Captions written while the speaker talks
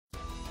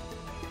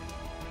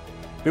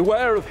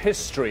Beware of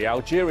history.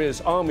 Algeria's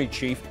army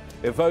chief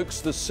evokes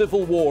the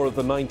civil war of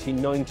the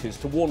 1990s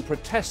to warn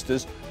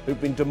protesters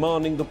who've been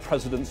demanding the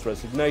president's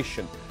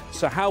resignation.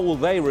 So how will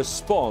they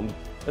respond?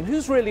 And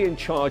who's really in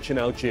charge in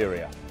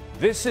Algeria?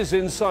 This is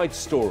Inside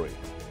Story.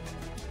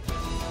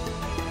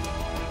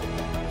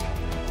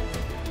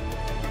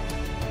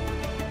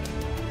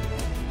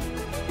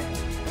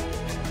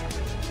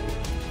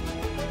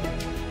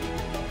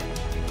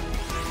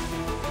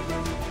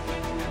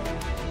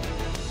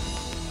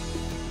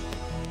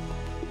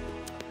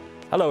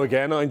 Hello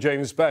again, I'm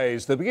James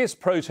Bays. The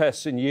biggest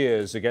protests in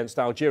years against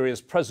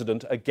Algeria's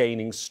president are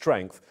gaining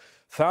strength.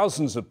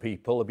 Thousands of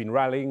people have been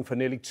rallying for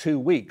nearly 2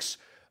 weeks,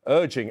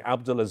 urging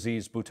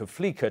Abdelaziz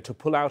Bouteflika to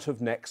pull out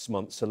of next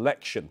month's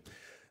election.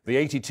 The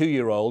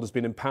 82-year-old has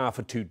been in power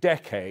for 2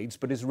 decades,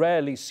 but is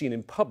rarely seen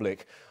in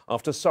public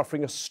after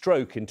suffering a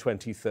stroke in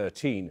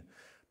 2013.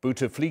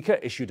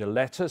 Bouteflika issued a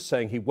letter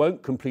saying he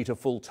won't complete a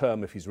full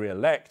term if he's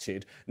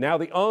re-elected. Now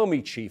the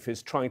army chief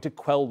is trying to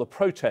quell the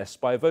protests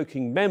by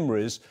evoking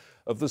memories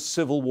of the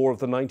civil war of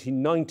the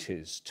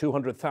 1990s.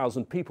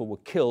 200,000 people were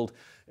killed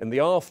in the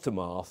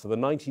aftermath of a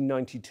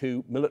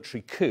 1992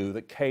 military coup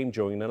that came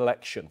during an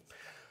election.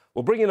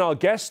 We'll bring in our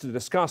guest to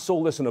discuss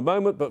all this in a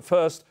moment, but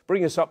first,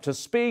 bring us up to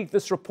speed,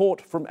 this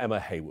report from Emma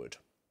Haywood.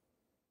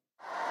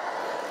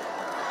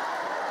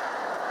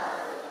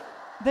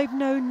 They've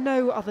known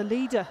no other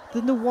leader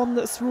than the one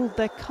that's ruled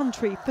their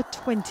country for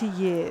 20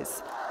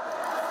 years.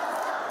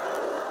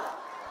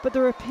 But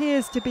there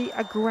appears to be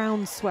a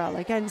groundswell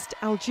against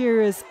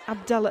Algeria's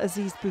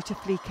Abdelaziz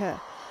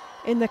Bouteflika.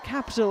 In the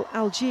capital,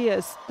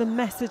 Algiers, the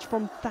message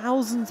from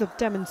thousands of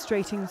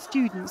demonstrating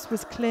students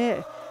was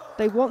clear.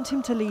 They want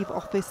him to leave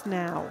office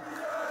now.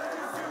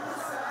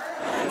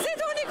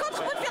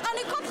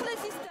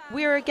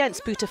 We're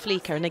against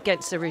Bouteflika and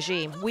against the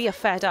regime. We are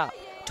fed up.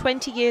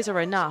 20 years are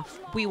enough.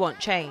 We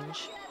want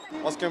change.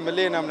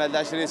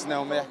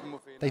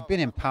 They've been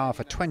in power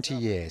for 20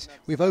 years.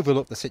 We've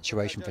overlooked the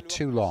situation for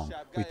too long.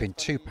 We've been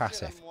too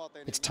passive.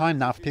 It's time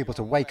now for people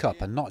to wake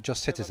up and not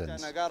just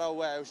citizens.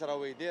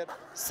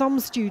 Some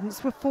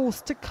students were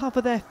forced to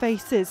cover their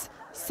faces,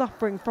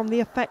 suffering from the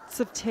effects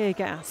of tear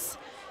gas.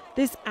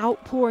 This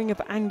outpouring of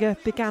anger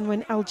began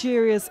when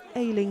Algeria's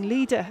ailing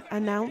leader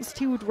announced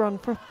he would run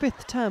for a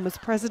 5th term as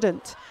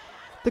president.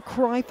 The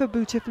cry for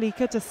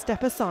Bouteflika to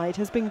step aside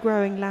has been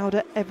growing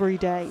louder every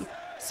day,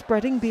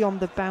 spreading beyond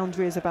the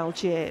boundaries of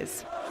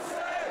Algiers.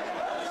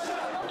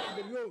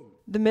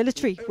 The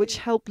military, which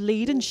helped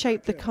lead and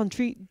shape the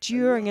country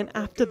during and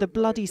after the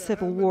bloody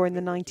civil war in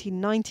the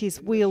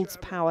 1990s, wields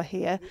power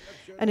here,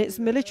 and its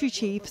military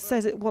chief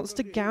says it wants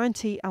to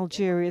guarantee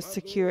Algeria's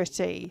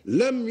security.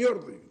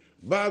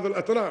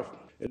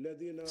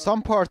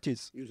 Some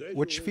parties,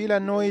 which feel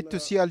annoyed to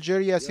see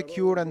Algeria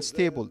secure and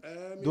stable,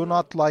 do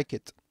not like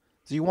it.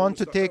 They want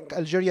to take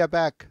Algeria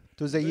back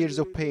to the years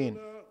of pain,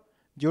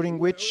 during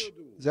which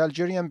the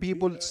Algerian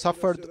people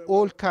suffered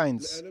all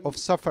kinds of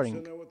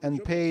suffering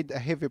and paid a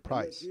heavy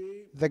price.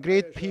 The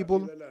great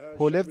people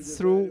who lived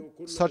through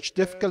such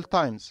difficult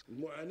times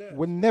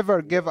will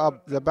never give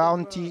up the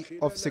bounty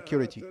of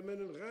security.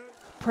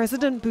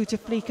 President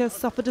Bouteflika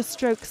suffered a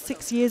stroke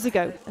 6 years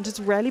ago and has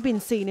rarely been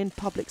seen in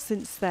public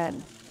since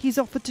then. He's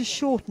offered to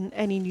shorten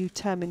any new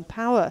term in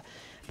power,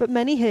 but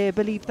many here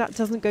believe that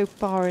doesn't go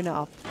far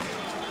enough.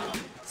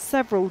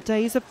 Several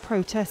days of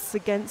protests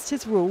against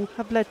his rule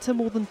have led to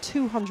more than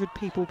 200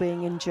 people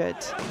being injured.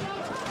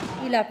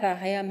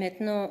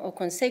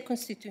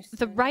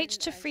 The right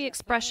to free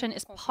expression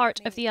is part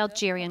of the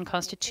Algerian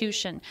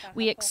constitution.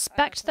 We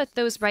expect that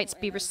those rights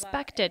be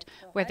respected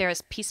where there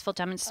is peaceful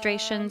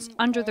demonstrations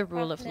under the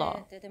rule of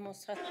law.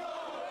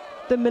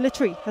 The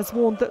military has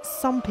warned that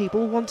some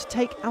people want to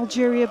take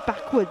Algeria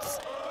backwards.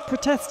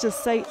 Protesters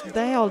say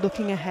they are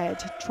looking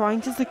ahead,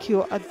 trying to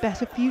secure a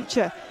better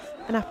future.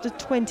 And after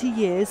 20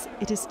 years,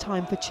 it is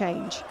time for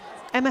change.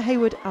 Emma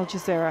Haywood, Al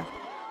Jazeera.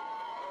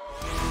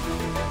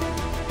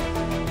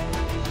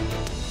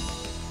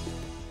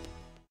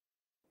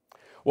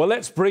 Well,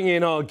 let's bring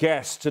in our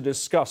guest to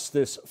discuss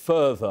this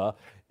further.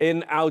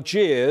 In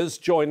Algiers,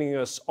 joining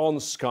us on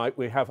Skype,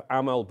 we have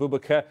Amel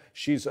Boubekeur.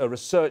 She's a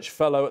research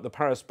fellow at the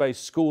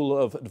Paris-based School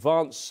of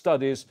Advanced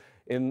Studies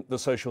in the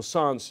Social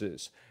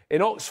Sciences.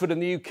 In Oxford in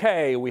the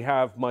UK, we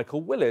have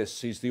Michael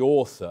Willis. He's the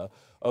author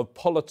of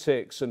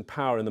Politics and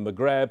Power in the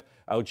Maghreb,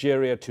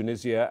 Algeria,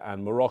 Tunisia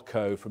and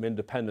Morocco, from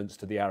independence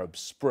to the Arab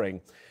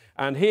Spring.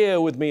 And here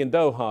with me in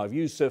Doha,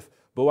 Yousef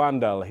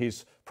Bouandal.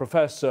 He's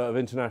Professor of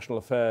International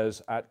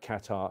Affairs at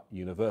Qatar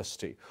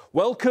University.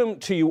 Welcome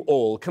to you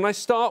all. Can I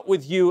start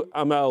with you,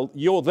 Amel?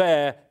 You're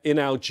there in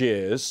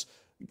Algiers.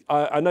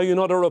 I know you're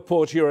not a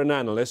reporter, you're an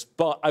analyst,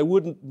 but I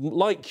would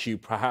like you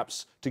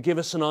perhaps to give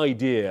us an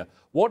idea.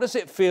 What does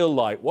it feel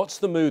like? What's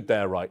the mood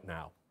there right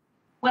now?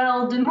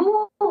 Well,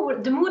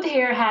 the mood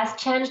here has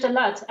changed a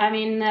lot. I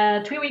mean,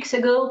 3 weeks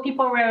ago,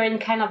 people were in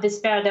kind of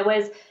despair. There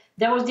was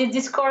this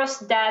discourse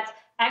that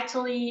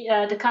actually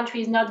the country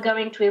is not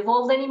going to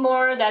evolve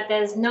anymore, that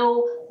there's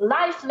no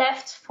life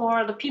left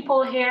for the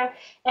people here.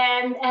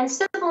 And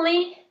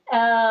suddenly,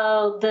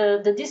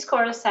 the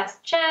discourse has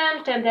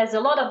changed, and there's a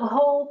lot of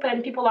hope,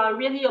 and people are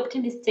really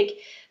optimistic.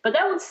 But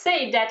I would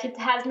say that it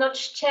has not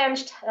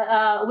changed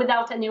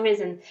without any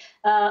reason.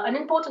 An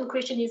important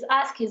question is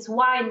asked is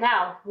why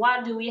now?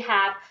 Why do we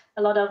have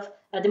a lot of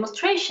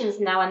demonstrations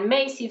now and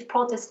massive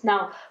protests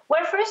now?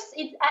 Well, first,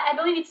 I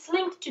believe it's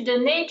linked to the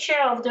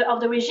nature of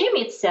the regime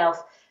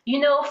itself. You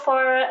know,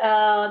 for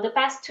the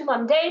past 2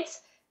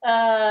 mandates,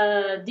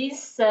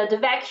 the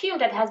vacuum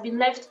that has been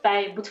left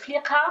by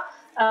Bouteflika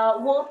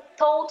was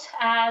thought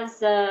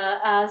as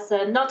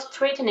not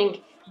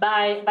threatening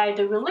by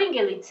the ruling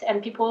elite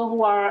and people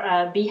who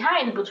are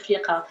behind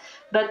Bouteflika.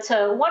 But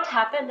what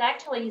happened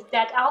actually is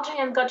that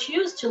Algerians got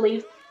used to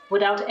live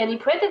without any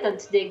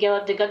precedent. They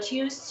got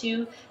used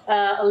to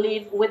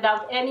live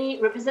without any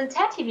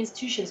representative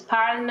institutions,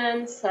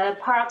 parliaments,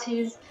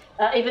 parties,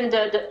 even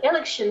the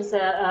elections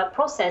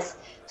process.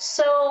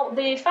 So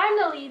they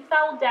finally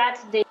thought that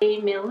they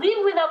may live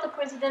without a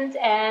president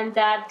and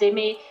that they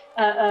may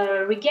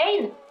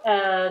regain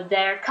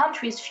their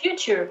country's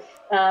future.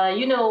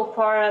 You know,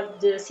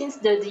 since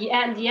the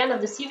end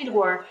of the civil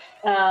war,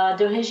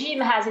 the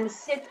regime has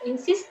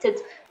insisted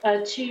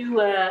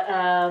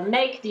to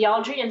make the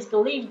Algerians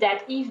believe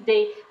that if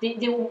they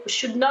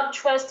should not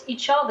trust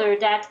each other,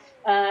 that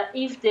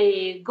if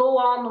they go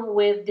on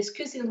with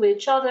discussing with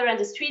each other in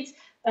the streets,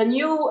 a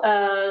new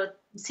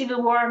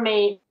civil war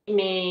may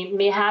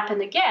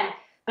happen again.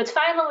 But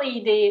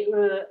finally, they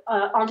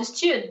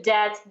understood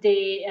that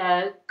they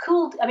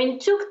it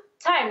took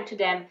time to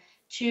them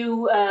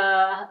to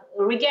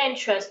regain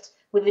trust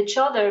with each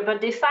other, but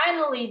they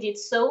finally did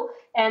so.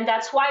 And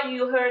that's why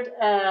you heard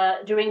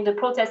during the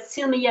protests,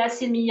 Silmiya,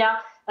 Silmiya,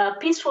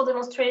 peaceful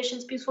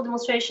demonstrations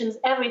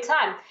every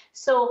time.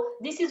 So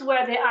this is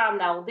where they are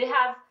now. They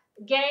have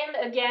gained,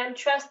 again,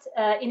 trust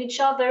in each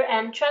other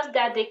and trust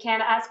that they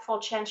can ask for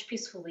change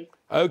peacefully.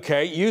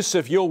 OK,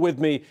 Yusuf, you're with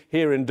me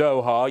here in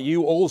Doha.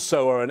 You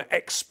also are an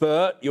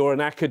expert, you're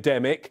an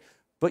academic,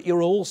 but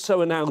you're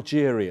also an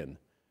Algerian.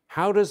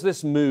 How does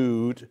this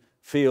mood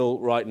feel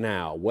right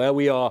now, where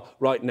we are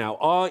right now?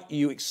 Are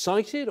you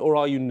excited or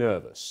are you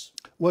nervous?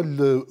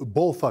 Well,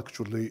 both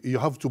actually. You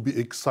have to be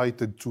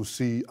excited to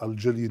see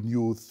Algerian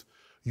youth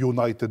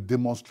united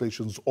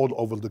demonstrations all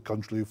over the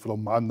country,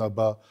 from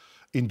Annaba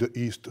in the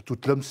east to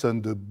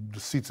Tlemcen, the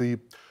city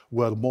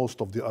where most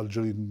of the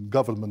Algerian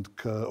government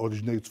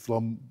originates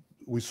from.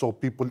 We saw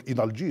people in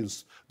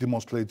Algiers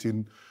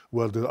demonstrating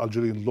where the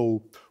Algerian law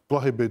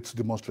prohibits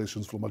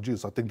demonstrations from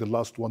Algiers. I think the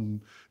last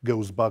one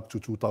goes back to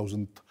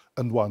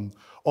 2001.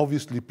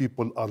 Obviously,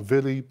 people are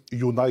very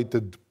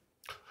united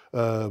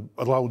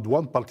around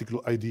one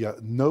particular idea,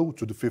 no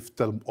to the 5th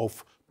term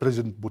of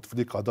President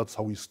Bouteflika. That's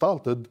how he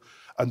started.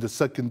 And the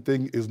second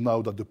thing is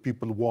now that the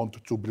people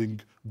want to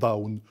bring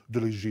down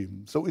the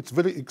regime. So it's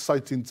very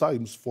exciting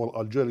times for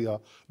Algeria,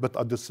 but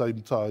at the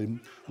same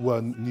time,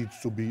 one needs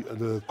to be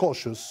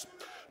cautious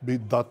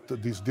that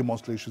these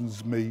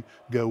demonstrations may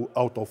go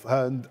out of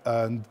hand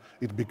and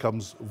it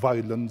becomes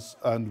violence.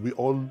 And we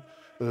all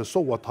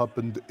saw what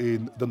happened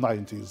in the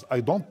 90s.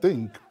 I don't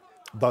think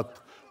that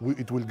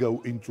it will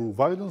go into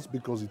violence,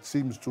 because it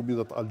seems to me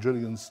that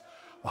Algerians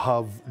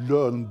have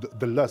learned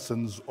the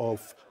lessons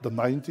of the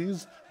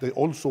 90s. They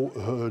also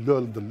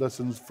learned the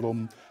lessons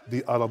from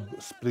the Arab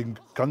Spring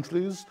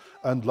countries.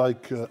 And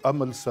like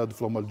Amel said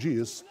from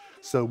Algiers,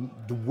 so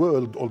the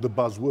word, or the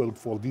buzzword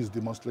for these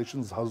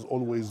demonstrations, has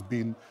always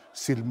been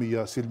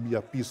Silmiya,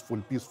 Silmiya,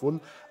 peaceful,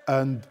 peaceful.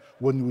 And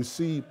when we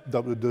see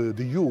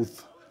the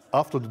youth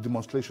after the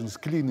demonstrations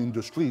cleaning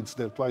the streets,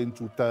 they're trying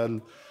to tell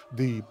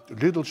the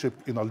leadership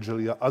in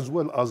Algeria, as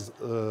well as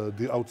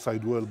the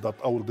outside world, that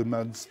our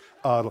demands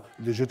are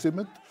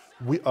legitimate.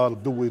 We are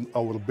doing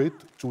our bit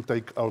to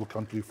take our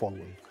country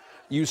forward.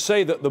 You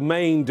say that the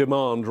main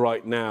demand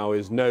right now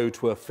is no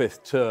to a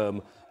 5th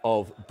term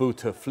of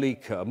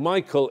Bouteflika.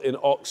 Michael in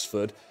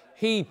Oxford,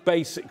 he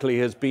basically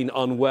has been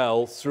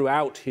unwell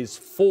throughout his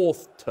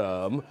 4th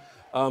term.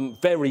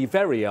 Very,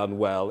 very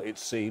unwell, it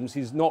seems.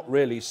 He's not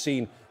really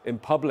seen in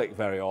public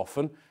very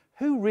often.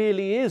 Who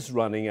really is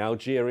running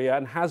Algeria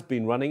and has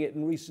been running it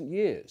in recent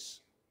years?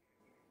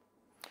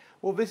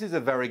 Well, this is a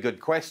very good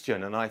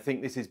question, and I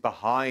think this is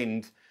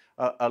behind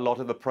a lot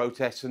of the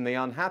protests and the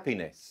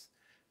unhappiness.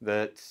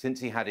 That since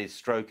he had his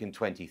stroke in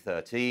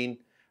 2013,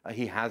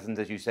 he hasn't,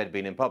 as you said,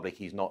 been in public.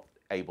 He's not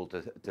able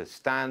to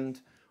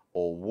stand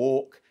or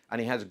walk,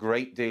 and he has a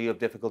great deal of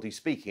difficulty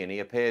speaking, and he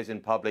appears in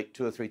public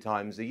 2 or 3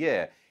 times a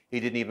year. He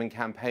didn't even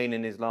campaign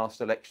in his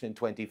last election in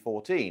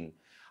 2014.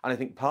 And I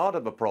think part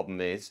of the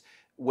problem is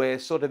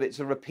it's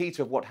a repeat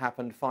of what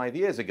happened 5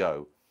 years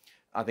ago.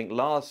 I think the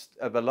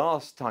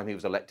last time he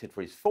was elected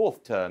for his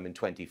 4th term in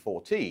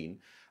 2014,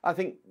 I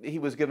think he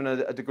was given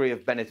a degree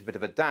of benefit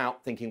of a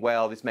doubt, thinking,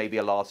 well, this may be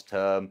a last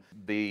term.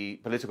 The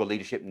political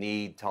leadership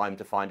need time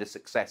to find a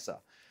successor.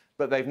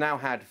 But they've now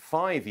had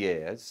 5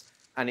 years,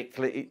 and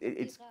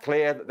it's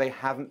clear that they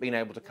haven't been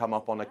able to come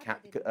up on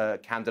a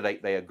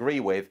candidate they agree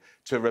with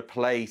to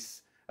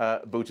replace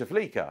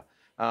Bouteflika.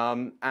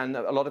 And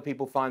a lot of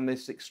people find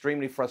this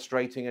extremely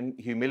frustrating and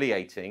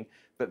humiliating,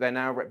 but they're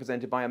now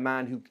represented by a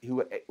man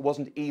who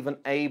wasn't even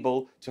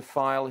able to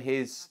file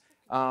his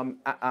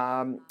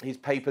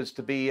papers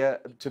to be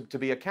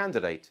a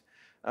candidate.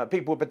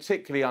 People were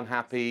particularly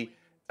unhappy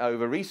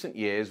over recent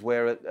years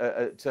where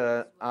at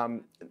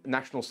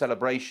national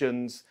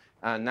celebrations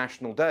and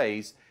national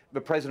days,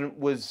 the president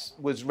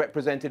was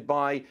represented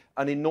by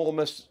an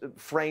enormous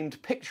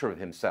framed picture of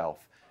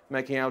himself,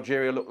 making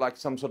Algeria look like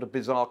some sort of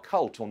bizarre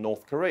cult or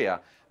North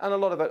Korea. And a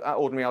lot of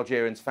ordinary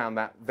Algerians found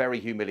that very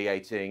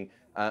humiliating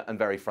and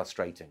very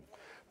frustrating.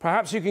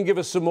 Perhaps you can give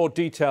us some more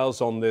details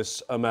on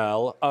this,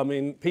 Amel. I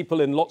mean, people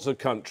in lots of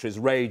countries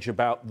rage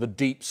about the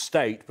deep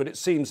state, but it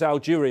seems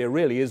Algeria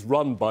really is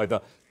run by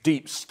the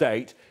deep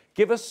state.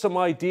 Give us some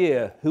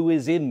idea who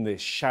is in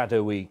this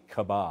shadowy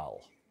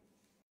cabal.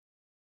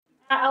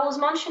 I was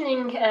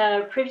mentioning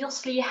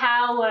previously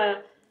how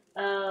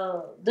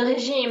the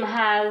regime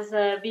has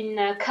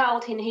been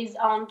caught in his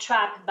own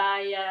trap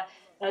by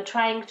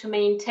trying to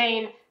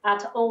maintain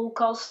at all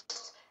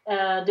costs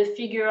the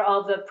figure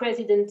of a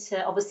president,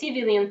 of a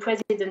civilian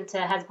president,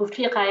 as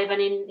Bouteflika,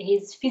 even in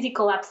his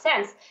physical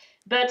absence.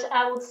 But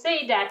I would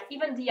say that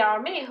even the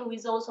army, who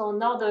is also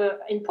another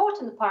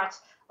important part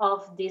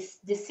of this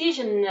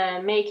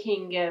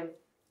decision-making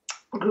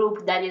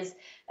group that is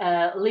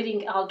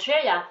leading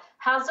Algeria,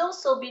 has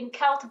also been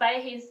caught by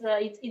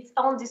its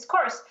own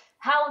discourse.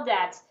 How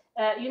that,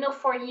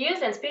 for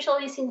years, and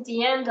especially since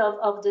the end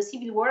of the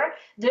civil war,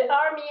 the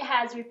army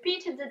has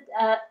repeated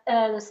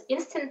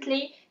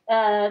instantly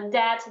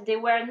that they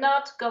were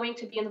not going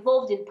to be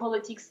involved in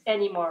politics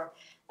anymore.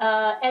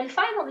 And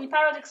finally,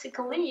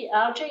 paradoxically,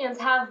 Algerians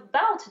have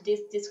bought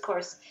this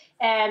discourse.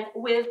 And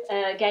with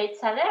Gaïd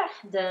Saler,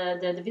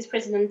 the vice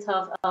president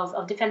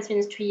of Defense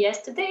Ministry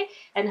yesterday,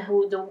 and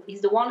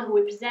is the one who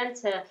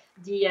represents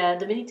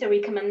the military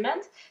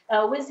commandment,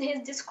 with his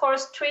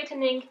discourse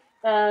threatening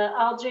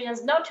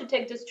Algerians not to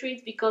take the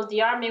streets because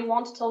the army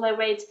won't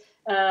tolerate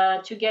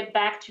to get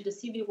back to the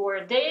civil war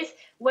days.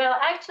 Well,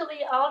 actually,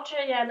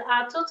 Algerians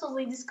are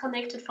totally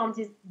disconnected from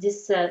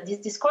this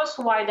discourse.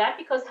 Why that?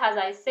 Because, as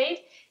I said,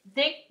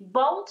 they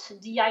bought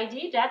the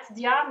idea that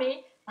the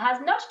army has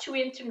not to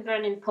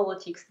intervene in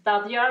politics,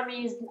 that the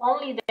army is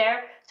only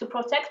there to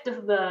protect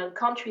the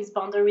country's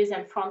boundaries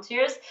and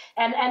frontiers,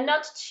 and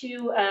not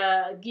to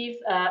give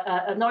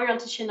an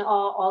orientation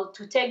or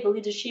to take the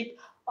leadership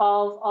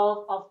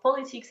of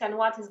politics and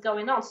what is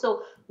going on.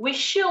 So we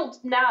should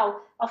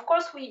now, of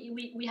course,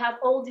 we have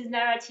all these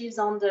narratives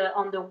on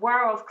the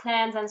war of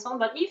clans and so on,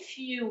 but if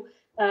you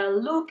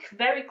look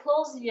very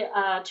closely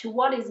to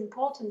what is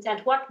important and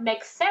what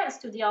makes sense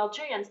to the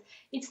Algerians,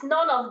 it's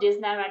none of these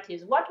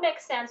narratives. What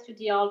makes sense to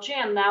the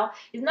Algerian now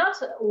is not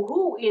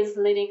who is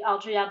leading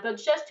Algeria, but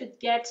just to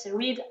get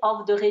rid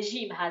of the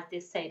regime, as they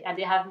said, and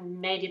they have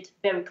made it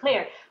very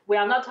clear. We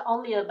are not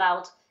only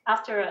about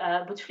after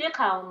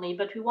Bouteflika only,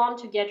 but we want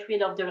to get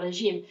rid of the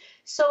regime.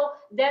 So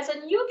there's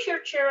a new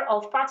culture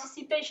of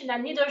participation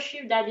and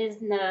leadership that is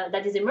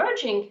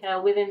emerging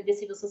within the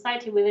civil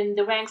society, within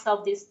the ranks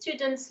of the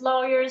students,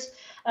 lawyers,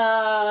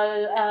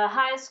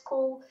 high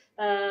school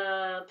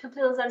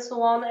pupils, and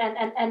so on,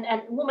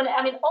 and women.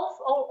 I mean,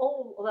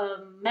 all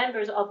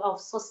members of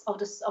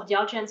the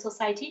Algerian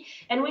society,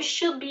 and we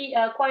should be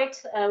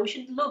we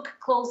should look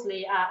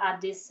closely at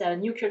this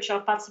new culture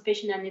of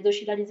participation and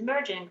leadership that is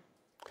emerging.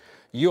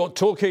 You're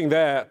talking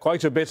there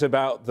quite a bit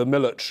about the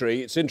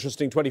military. It's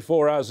interesting,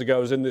 24 hours ago I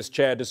was in this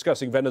chair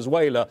discussing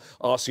Venezuela,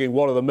 asking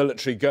what are the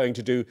military going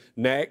to do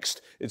next.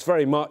 It's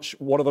very much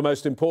one of the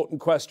most important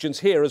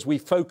questions here as we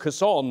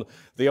focus on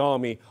the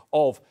army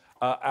of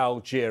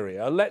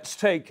Algeria. Let's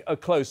take a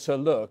closer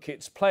look.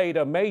 It's played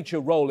a major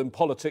role in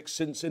politics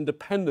since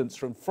independence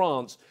from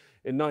France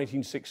in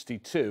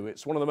 1962.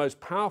 It's one of the most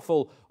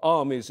powerful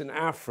armies in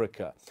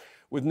Africa,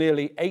 with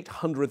nearly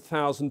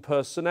 800,000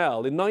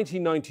 personnel. In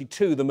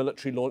 1992, the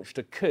military launched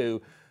a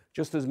coup,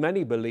 just as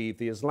many believe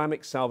the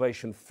Islamic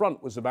Salvation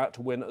Front was about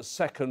to win a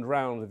second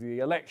round of the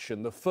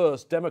election, the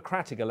first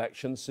democratic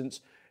election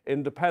since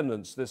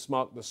independence. This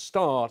marked the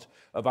start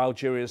of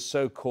Algeria's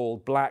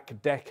so-called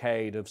Black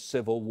Decade of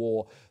civil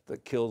war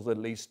that killed at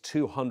least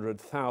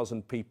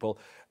 200,000 people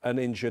and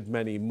injured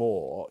many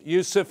more.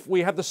 Yusuf,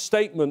 we have the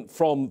statement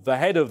from the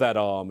head of that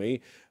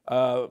army,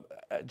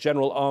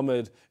 General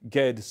Ahmed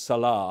Ghed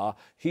Salah.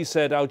 He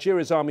said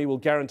Algeria's army will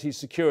guarantee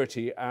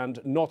security and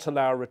not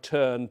allow a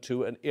return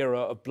to an era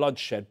of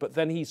bloodshed. But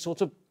then he sort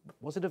of,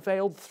 was it a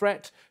veiled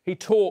threat? He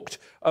talked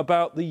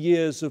about the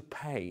years of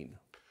pain.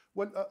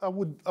 Well,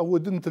 I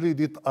wouldn't read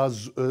it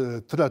as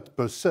a threat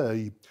per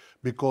se,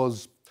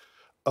 because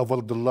over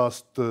the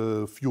last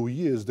few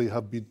years they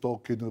have been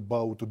talking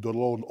about the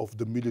role of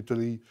the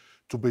military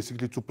to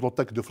basically to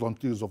protect the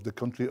frontiers of the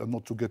country and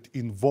not to get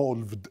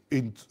involved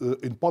in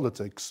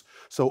politics.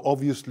 So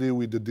obviously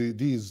with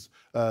these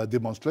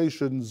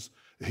demonstrations,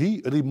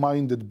 he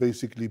reminded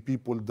basically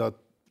people that,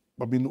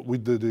 I mean,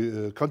 with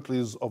the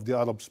countries of the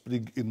Arab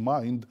Spring in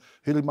mind,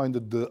 he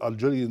reminded the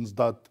Algerians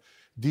that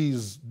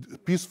these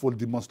peaceful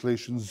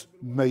demonstrations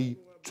may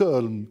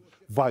turn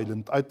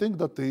violent. I think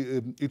that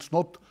it's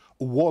not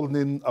a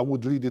warning. I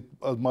would read it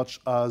as much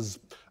as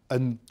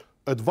an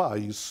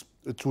advice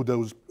to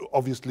those.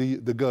 Obviously,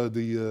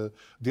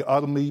 the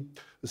army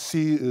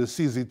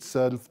sees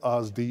itself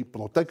as the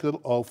protector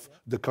of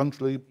the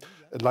country.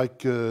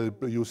 Like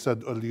you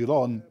said earlier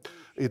on,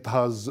 it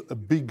has a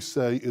big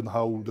say in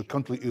how the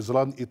country is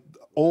run.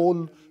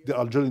 All the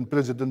Algerian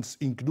presidents,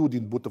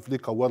 including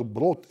Bouteflika, were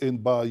brought in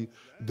by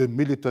the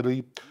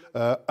military,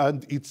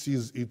 and it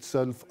sees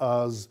itself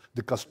as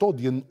the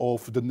custodian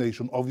of the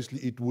nation. Obviously,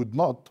 it would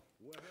not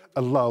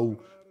allow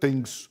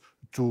things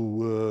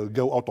to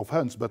go out of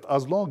hands, but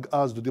as long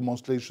as the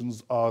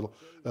demonstrations are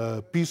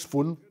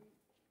peaceful,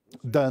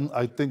 then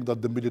I think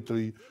that the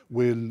military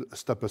will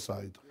step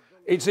aside.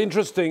 It's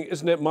interesting,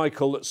 isn't it,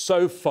 Michael, that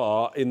so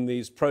far in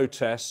these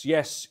protests,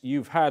 yes,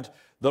 you've had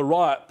the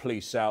riot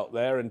police out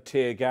there and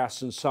tear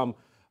gas and some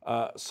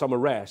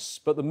arrests,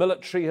 but the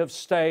military have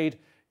stayed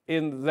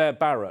in their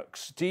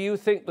barracks. Do you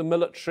think the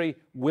military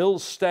will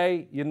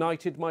stay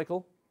united,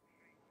 Michael?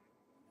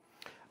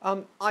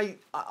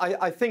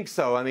 I think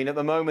so. I mean, at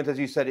the moment, as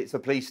you said, it's the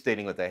police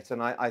dealing with it.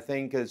 And I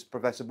think, as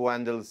Professor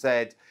Bouandil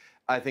said,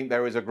 I think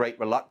there is a great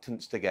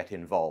reluctance to get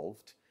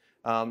involved.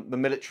 The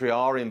military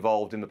are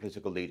involved in the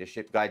political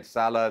leadership. Gaid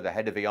Salah, the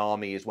head of the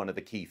army, is one of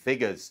the key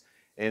figures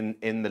in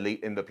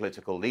the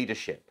political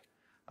leadership.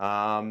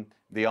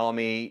 The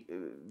army,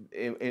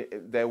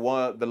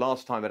 the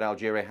last time that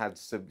Algeria had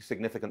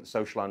significant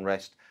social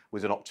unrest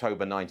was in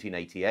October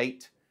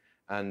 1988.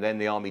 And then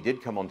the army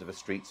did come onto the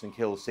streets and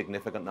kill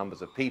significant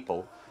numbers of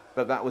people.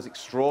 But that was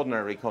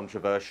extraordinarily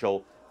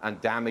controversial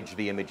and damaged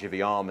the image of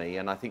the army.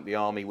 And I think the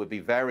army would be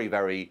very,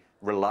 very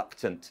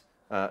reluctant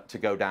to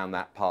go down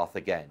that path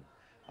again.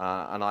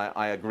 And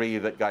I agree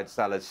that Gaid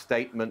Salah's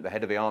statement, the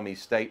head of the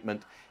army's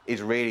statement,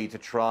 is really to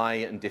try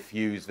and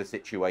diffuse the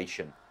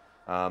situation.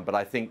 But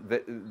I think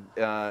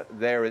that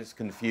they're as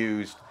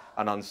confused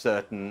and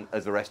uncertain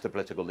as the rest of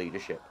political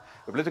leadership.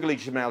 The political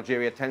leadership in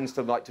Algeria tends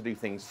to like to do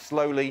things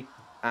slowly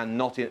and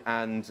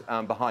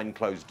behind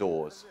closed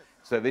doors.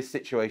 So this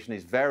situation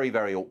is very,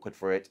 very awkward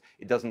for it.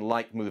 It doesn't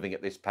like moving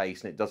at this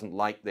pace, and it doesn't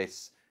like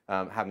this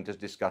having to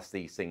discuss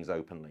these things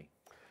openly.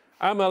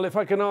 Amel, if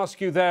I can ask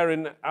you there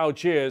in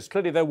Algiers,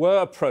 clearly there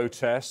were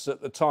protests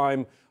at the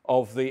time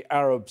of the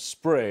Arab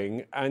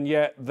Spring, and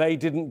yet they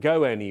didn't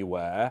go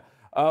anywhere.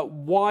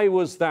 Why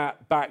was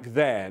that back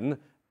then,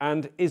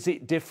 and is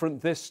it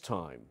different this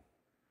time?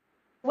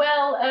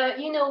 Well,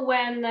 you know,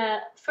 when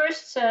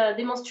first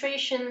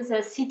demonstrations,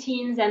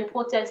 sit-ins and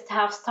protests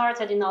have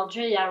started in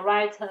Algeria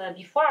right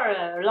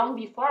long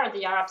before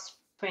the Arab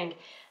Spring,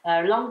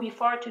 long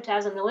before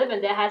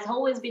 2011, there has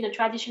always been a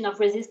tradition of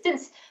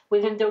resistance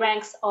within the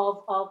ranks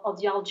of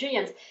the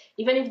Algerians.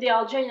 Even if the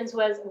Algerians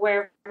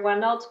were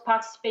not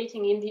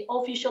participating in the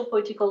official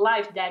political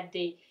life that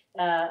they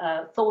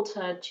thought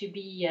to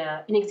be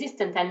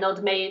inexistent and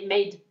not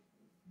made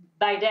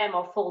by them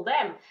or for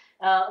them,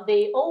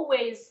 they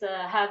always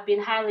have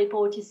been highly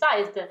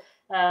politicized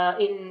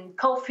in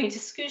coffee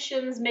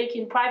discussions,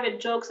 making private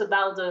jokes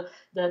about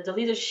the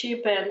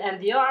leadership and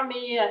the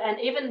army, and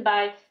even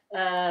by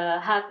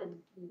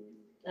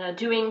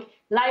doing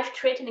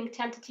life-threatening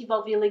tentative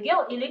of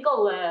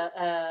illegal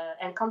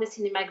and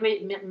clandestine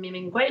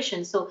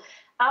immigration. So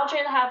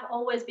Algerians have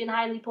always been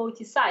highly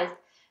politicized.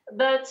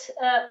 But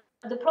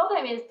the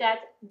problem is that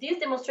these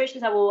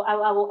demonstrations I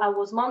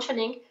was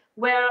mentioning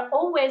were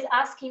always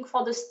asking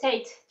for the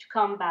state to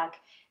come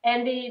back.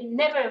 And they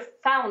never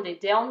found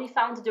it. They only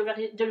found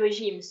the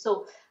regime.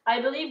 So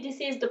I believe this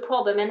is the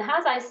problem. And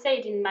as I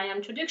said in my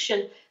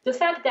introduction, the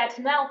fact that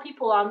now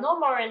people are no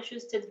more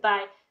interested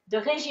by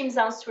the regime's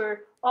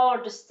answer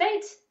or the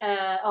state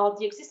or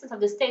the existence of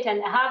the state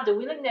and have the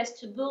willingness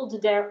to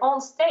build their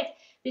own state,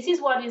 this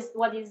is what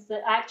is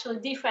actually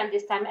different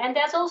this time. And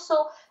there's also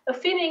a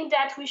feeling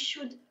that we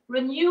should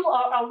renew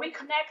or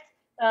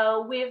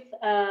reconnect with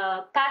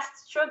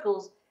past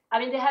struggles. I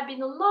mean, there have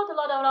been a lot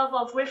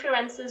of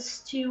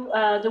references to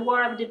the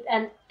war of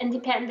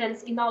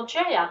independence in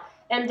Algeria,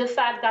 and the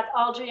fact that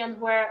Algerians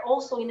were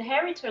also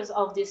inheritors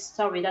of this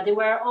story, that they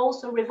were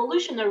also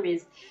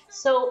revolutionaries.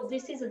 So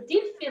this is a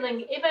deep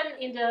feeling,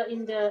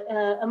 even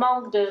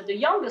among the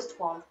youngest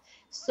ones.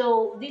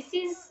 So this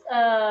is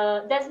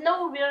there's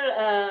no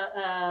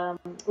real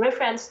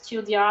reference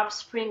to the Arab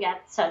Spring as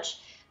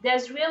such.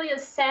 There's really a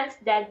sense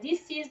that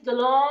this is the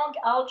long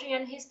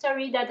Algerian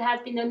history that has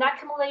been an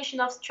accumulation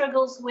of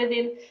struggles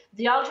within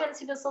the Algerian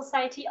civil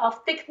society,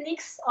 of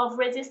techniques of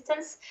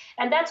resistance,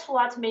 and that's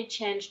what may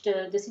change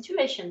the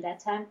situation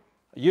that time.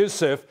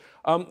 Yusuf,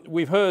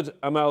 we've heard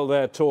Amel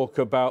there talk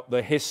about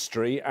the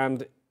history,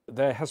 and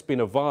there has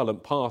been a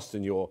violent past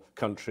in your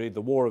country,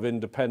 the War of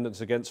Independence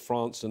against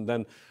France, and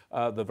then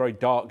the very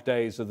dark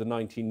days of the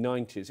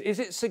 1990s. Is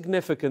it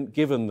significant,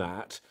 given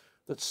that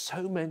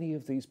so many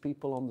of these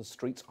people on the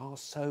streets are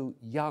so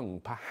young?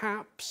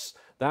 Perhaps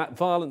that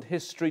violent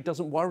history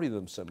doesn't worry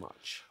them so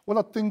much. Well,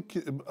 I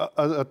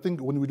think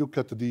when we look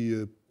at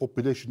the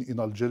population in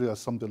Algeria,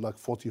 something like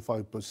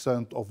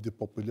 45% of the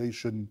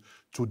population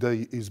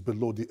today is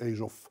below the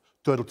age of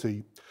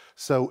 30.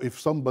 So if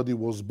somebody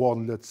was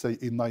born, let's say,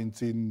 in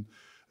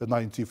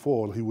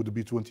 1994, he would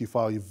be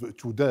 25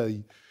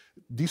 today.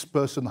 This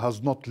person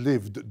has not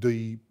lived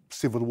the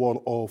civil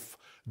war of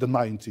the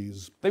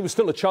 90s. They were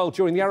still a child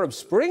during the Arab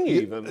Spring,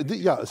 even.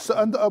 Yes,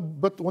 and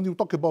but when you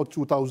talk about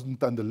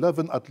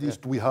 2011, at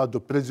least we had a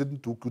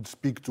president who could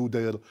speak to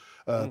their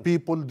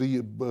people.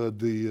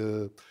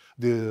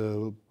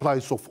 The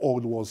price of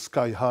oil was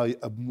sky high,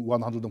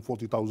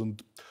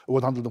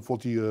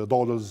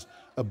 $140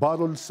 a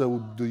barrel.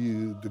 So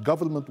the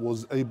government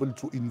was able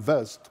to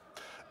invest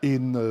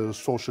in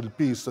social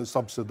peace,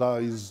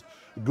 subsidize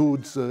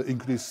goods,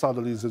 increase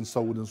salaries, and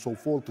so on and so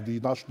forth. The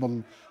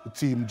national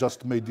team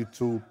just made it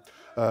to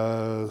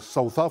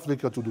South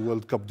Africa to the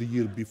World Cup the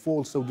year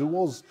before. So there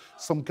was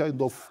some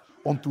kind of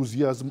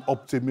enthusiasm,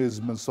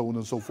 optimism, and so on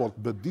and so forth.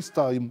 But this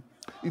time,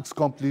 it's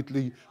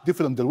completely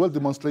different. There were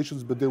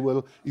demonstrations, but they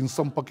were in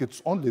some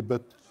pockets only.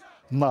 But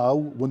now,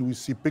 when we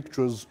see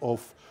pictures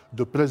of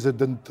the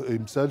president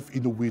himself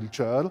in a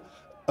wheelchair,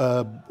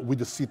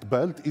 with a seat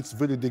belt, it's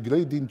very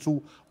degrading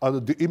to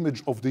the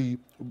image of the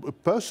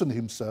person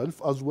himself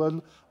as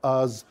well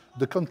as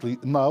the country.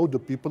 Now the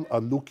people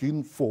are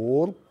looking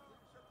for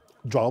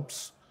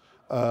jobs,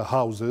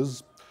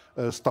 houses,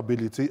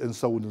 stability, and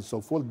so on and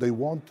so forth. They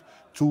want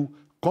to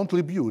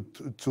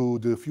contribute to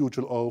the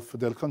future of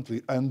their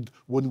country. And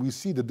when we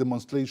see the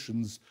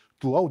demonstrations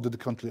throughout the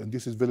country, and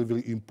this is very,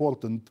 very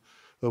important,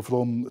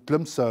 from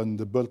Tlemcen,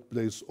 the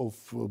birthplace of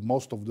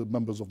most of the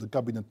members of the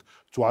cabinet,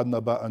 to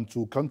Annaba and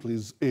to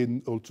countries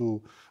or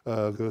to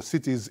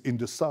cities in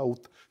the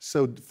south.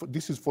 So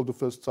this is for the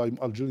first time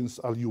Algerians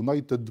are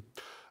united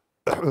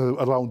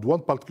around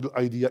one particular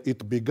idea.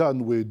 It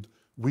began with,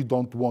 we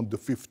don't want the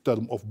fifth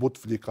term of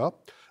Bouteflika.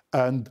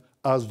 And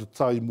as the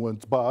time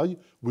went by,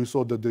 we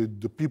saw that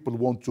the people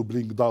want to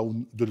bring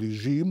down the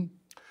regime.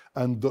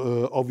 And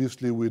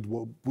obviously,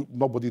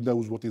 nobody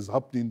knows what is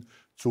happening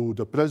to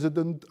the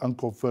president.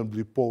 Unconfirmed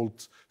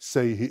reports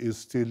say he is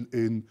still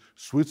in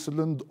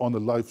Switzerland on a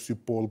life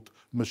support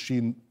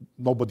machine.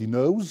 Nobody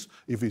knows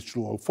if it's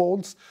true or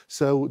false.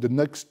 So the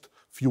next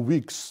few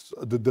weeks,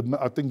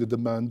 I think the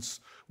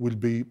demands will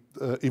be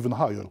even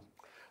higher.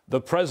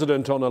 The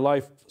president on a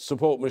life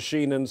support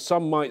machine, and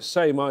some might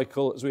say,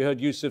 Michael, as we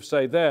heard Yusuf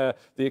say there,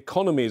 the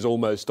economy is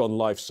almost on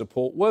life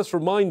support. Worth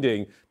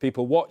reminding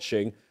people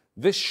watching,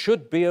 this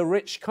should be a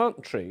rich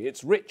country.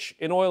 It's rich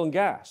in oil and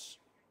gas.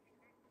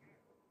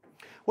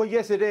 Well,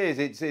 yes, it is.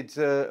 It's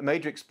a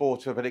major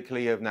exporter,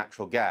 particularly of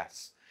natural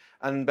gas.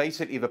 And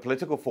basically, the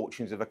political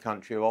fortunes of a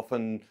country have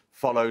often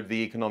followed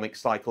the economic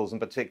cycles,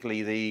 and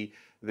particularly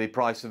the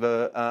price of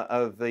the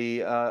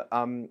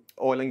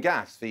oil and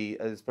gas,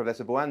 as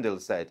Professor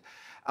Bouteflika said.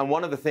 And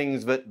one of the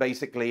things that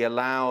basically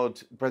allowed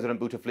President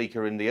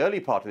Bouteflika in the early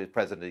part of his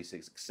presidency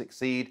to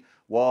succeed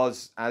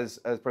was, as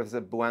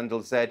Professor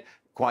Bouteflika said,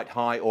 quite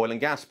high oil and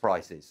gas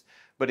prices.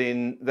 But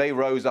they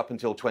rose up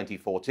until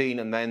 2014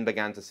 and then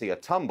began to see a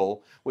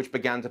tumble, which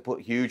began to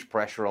put huge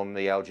pressure on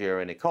the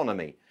Algerian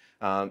economy.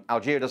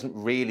 Algeria doesn't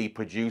really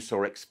produce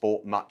or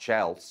export much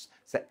else,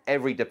 so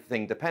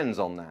everything depends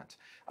on that.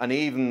 And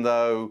even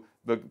though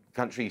the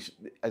country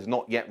has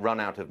not yet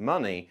run out of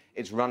money,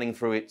 it's running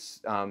through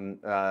its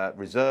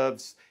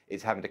reserves,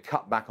 it's having to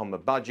cut back on the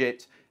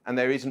budget, and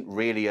there isn't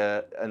really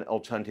an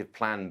alternative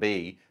plan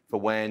B for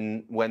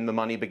when the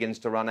money begins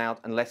to run out,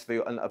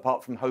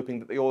 apart from hoping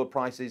that the oil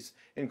prices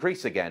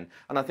increase again.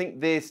 And I think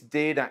this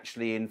did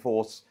actually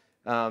enforce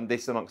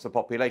this amongst the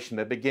population.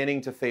 They're beginning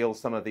to feel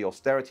some of the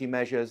austerity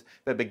measures.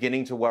 They're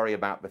beginning to worry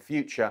about the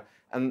future.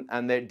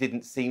 And there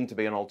didn't seem to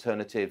be an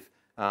alternative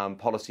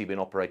policy being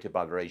operated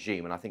by the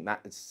regime. And I think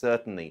that has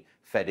certainly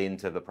fed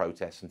into the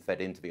protests and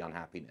fed into the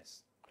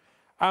unhappiness.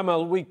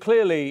 Amel, we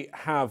clearly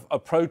have a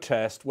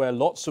protest where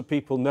lots of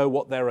people know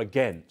what they're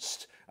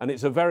against. And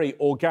it's a very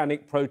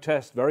organic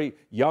protest, very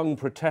young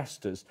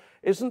protesters.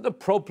 Isn't the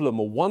problem,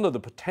 or one of the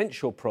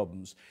potential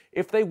problems,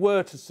 if they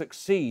were to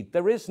succeed,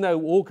 there is no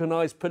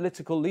organised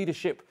political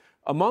leadership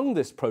among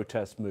this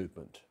protest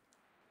movement?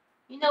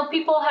 You know,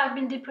 people have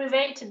been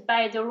deprived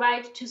by the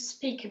right to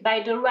speak,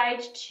 by the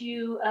right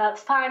to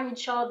find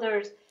each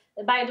other,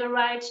 by the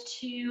right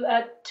to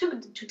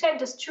take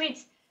the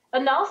streets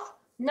enough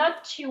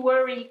not to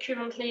worry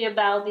currently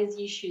about these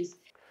issues.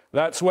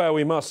 That's where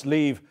we must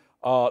leave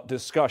our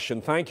discussion.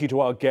 Thank you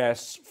to our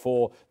guests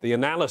for the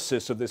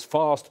analysis of this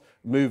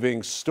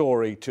fast-moving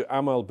story, to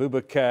Amel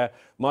Boubekeur,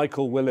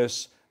 Michael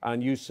Willis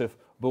and Yusuf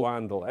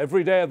Boutflika.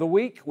 Every day of the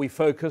week, we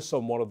focus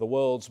on one of the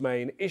world's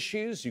main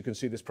issues. You can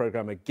see this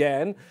programme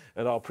again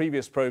and our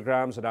previous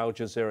programmes at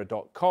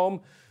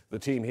aljazeera.com. The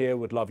team here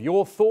would love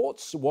your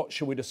thoughts. What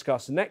should we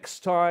discuss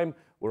next time?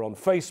 We're on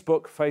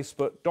Facebook,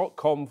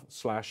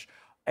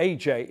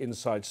 facebook.com/AJ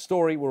Inside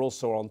Story. We're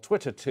also on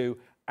Twitter too,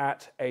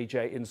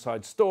 @AJ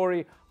Inside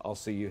Story. I'll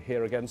see you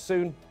here again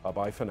soon.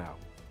 Bye-bye for now.